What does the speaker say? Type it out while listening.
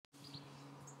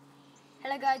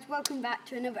Hello guys, welcome back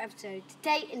to another episode.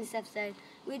 Today in this episode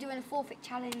we're doing a forfeit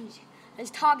challenge.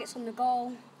 There's targets on the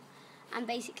goal and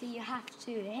basically you have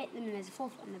to hit them and there's a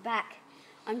forfeit on the back.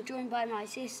 I'm joined by my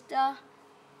sister,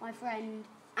 my friend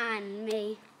and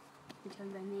me. I'm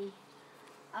joined by me.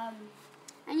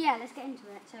 And yeah, let's get into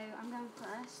it. So I'm going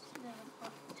first.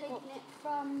 Taking it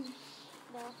from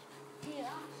here.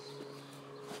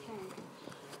 Okay.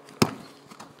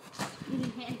 You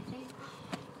didn't hit anything.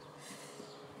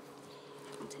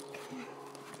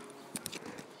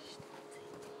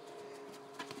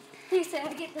 He said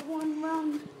I get the one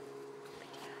wrong.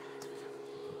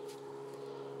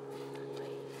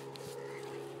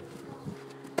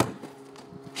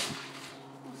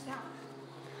 What's that?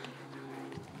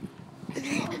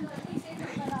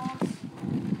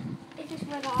 It just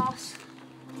went ass.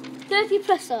 30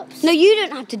 press-ups. No, you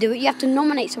don't have to do it. You have to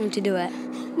nominate someone to do it.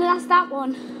 No, that's that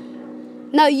one.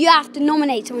 No, you have to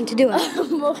nominate someone to do it. 30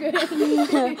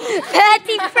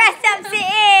 press-ups it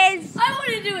is. I want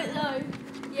to do it though.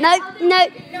 Yeah, no.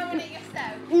 Nominate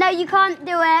yourself. No, you can't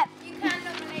do it. You can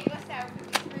nominate yourself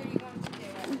if you really want to do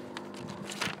it.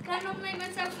 Can I nominate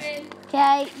myself in?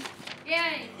 Okay.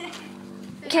 Yay.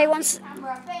 Okay, once.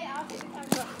 Camera. I'll take the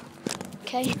camera.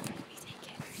 Okay.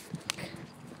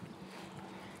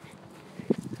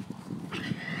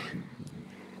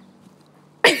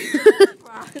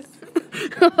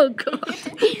 Oh god.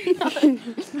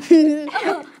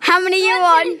 How many you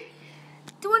on?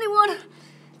 21,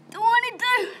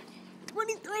 22,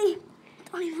 23,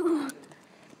 24.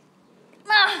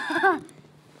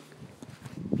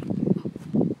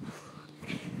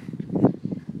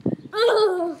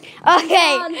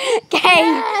 Okay. Okay.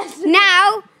 Yes.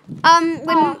 Now,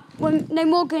 when no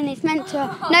Morgan, it's meant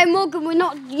to. No Morgan, we're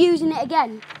not using it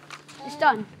again. It's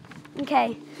done.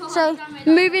 Okay. So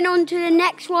moving on to the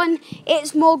next one,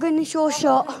 it's Morgan. It's your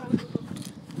shot.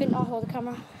 I'll hold the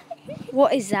camera.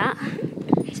 What is that?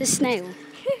 It's a snail.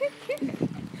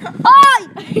 Oi!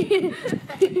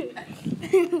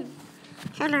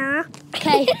 Hello.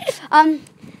 Okay.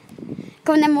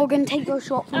 Go on then, Morgan. Take your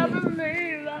shot for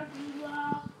me.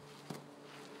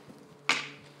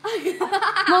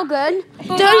 Morgan,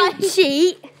 don't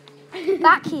cheat.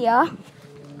 Back here.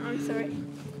 I'm sorry.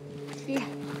 Okay.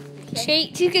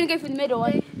 Cheat. She's gonna go for the middle.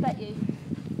 I bet you.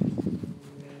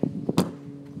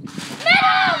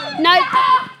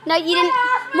 No, you didn't.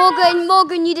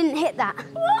 Morgan, you didn't hit that.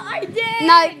 What? I did.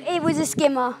 No, it was a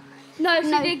skimmer. No, she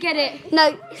did get it.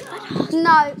 No,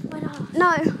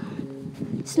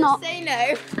 it's not. Say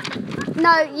no.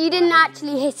 No, you didn't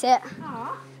actually hit it.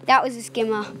 That was a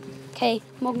skimmer. Okay,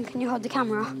 Morgan, can you hold the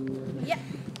camera? Yeah.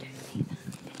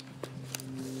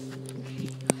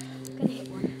 Gonna hit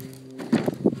one.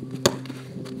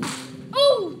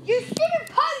 Oh, you stupid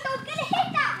post! I was gonna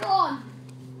hit that one.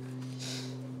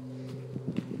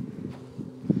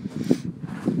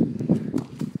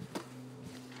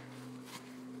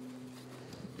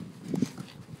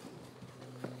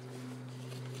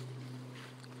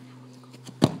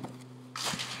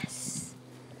 Yes.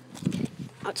 Okay,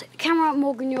 I'll take the camera out,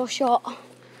 Morgan. Your shot.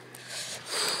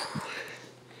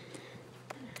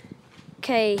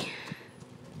 Okay.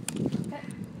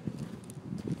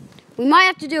 We might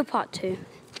have to do a part 2.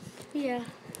 Yeah.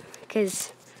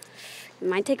 Because it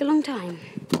might take a long time.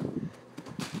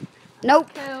 Nope.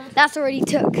 Okay. That's already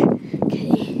took.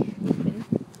 Okay.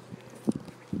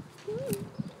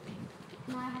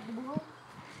 Now I have the ball.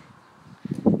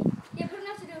 Yeah, we're going to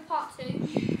have to do a part 2.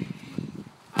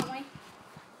 Aren't we?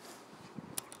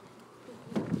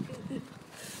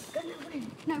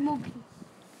 No more.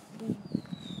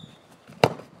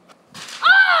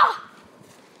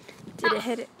 Did it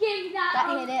hit it? Give me that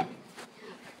hit it.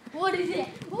 What is it?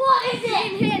 What is it?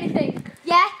 Didn't hit anything.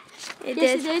 Yeah? It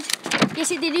Yes, did. it did. Yes,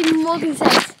 it did. Even Morgan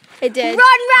says. It did.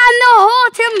 Run round the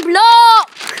Horton block!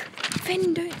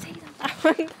 Finn, don't say that.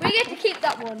 We get to keep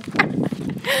that one.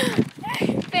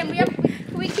 Finn,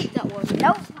 can we keep that one?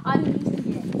 Nope, I'm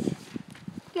using it.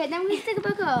 Okay, then we stick it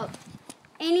back up.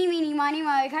 Eeny, meeny, miny,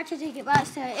 mo, catch a ticket, back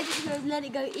so if it goes, let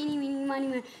it go, eeny, meeny, miny,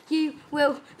 mo. You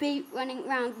will be running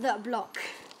round the block.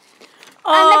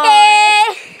 Oh.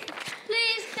 Unlucky!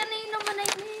 Please, can he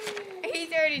nominate me?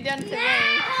 He's already done for me.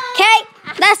 Okay,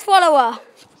 let's follow her.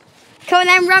 Come on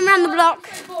then, run round the block.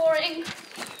 So boring.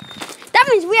 That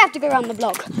means we have to go round the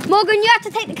block. Morgan, you have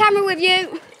to take the camera with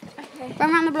you. Okay.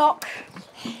 Run round the block.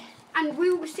 And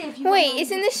we will see if you Wait,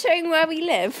 isn't this showing where we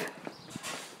live?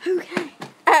 Okay.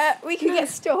 We could get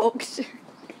stalked.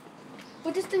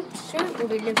 Well, just don't show where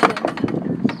we live then.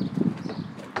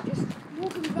 Just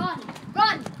walk and run.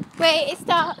 Run! Wait, it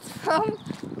starts from...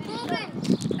 Morgan,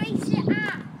 face it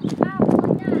out. Out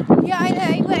like that. Yeah, I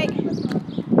know, wait.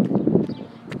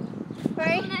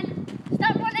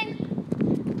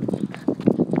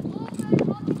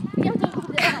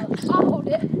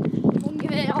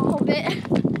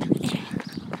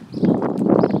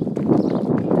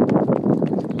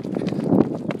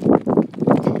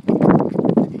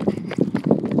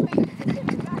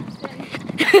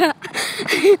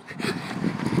 Can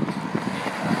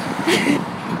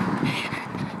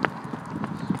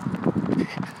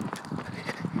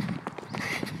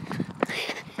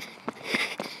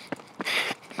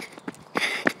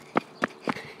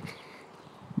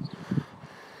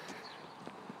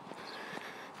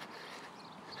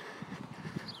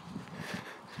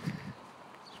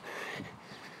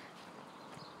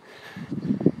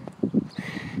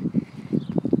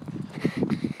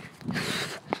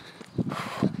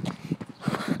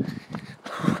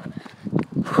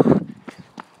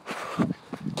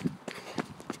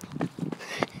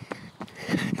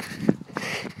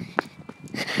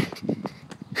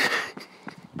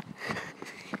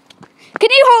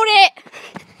you hold it?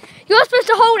 You're supposed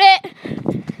to hold it.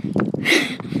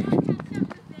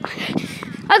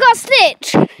 I got a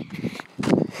stitch.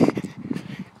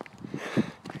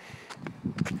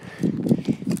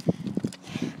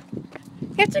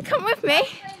 You have to come with me.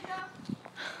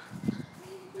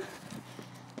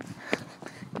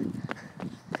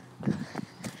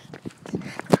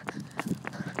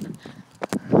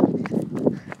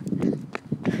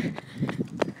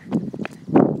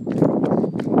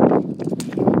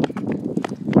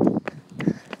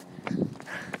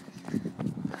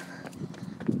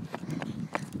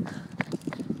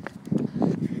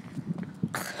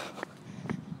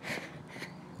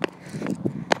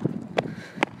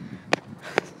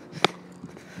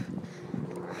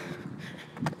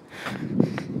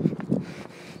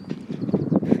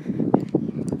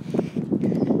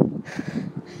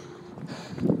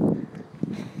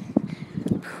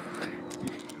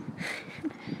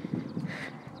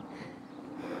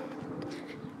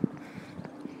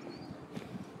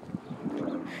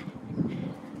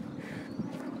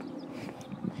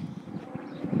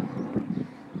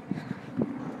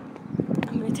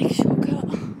 I'm going to take a shortcut.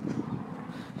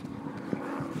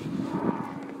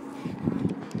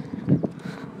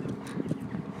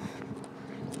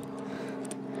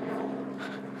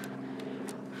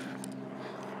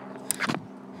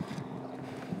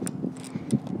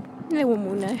 No one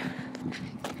will know.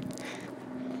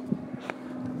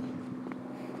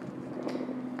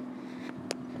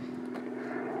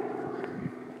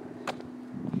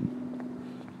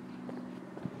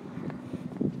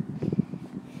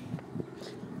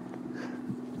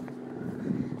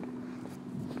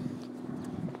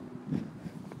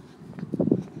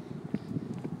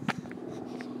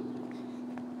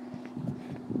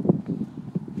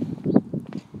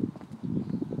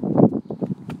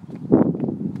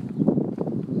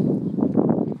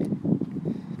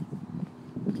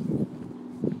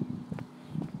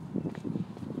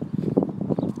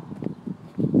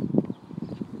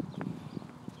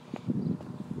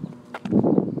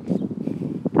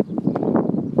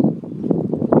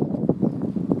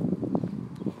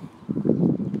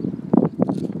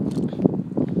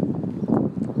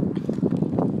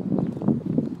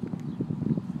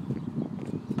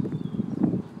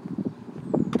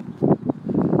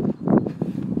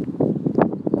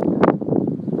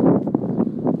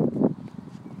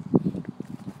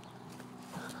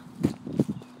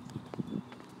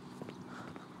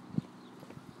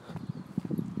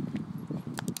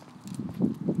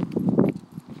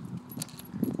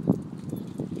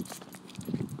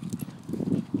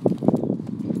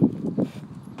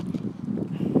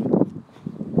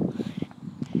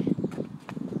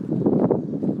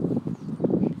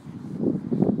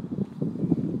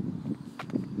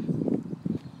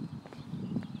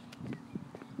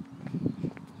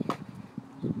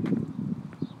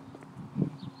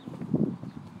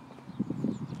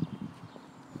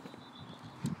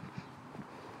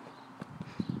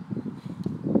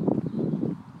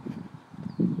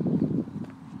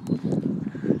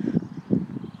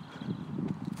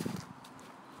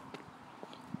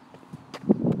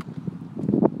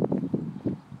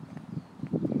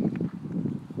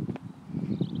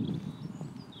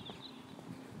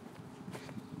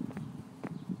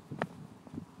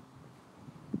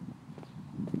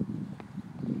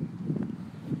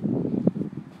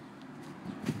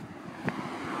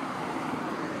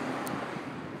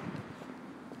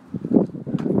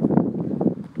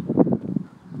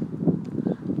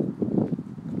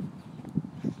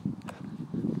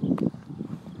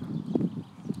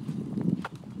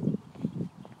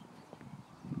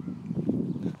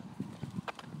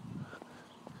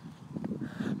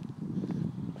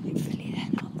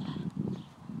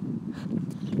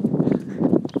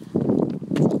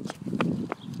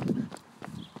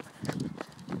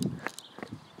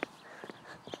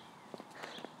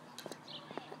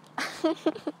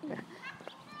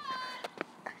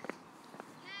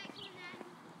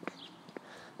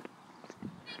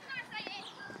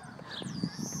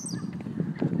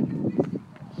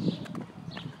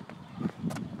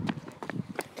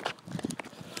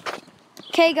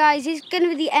 Okay, guys, this is going to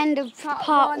be the end of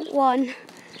part one.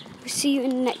 We'll see you in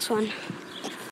the next one.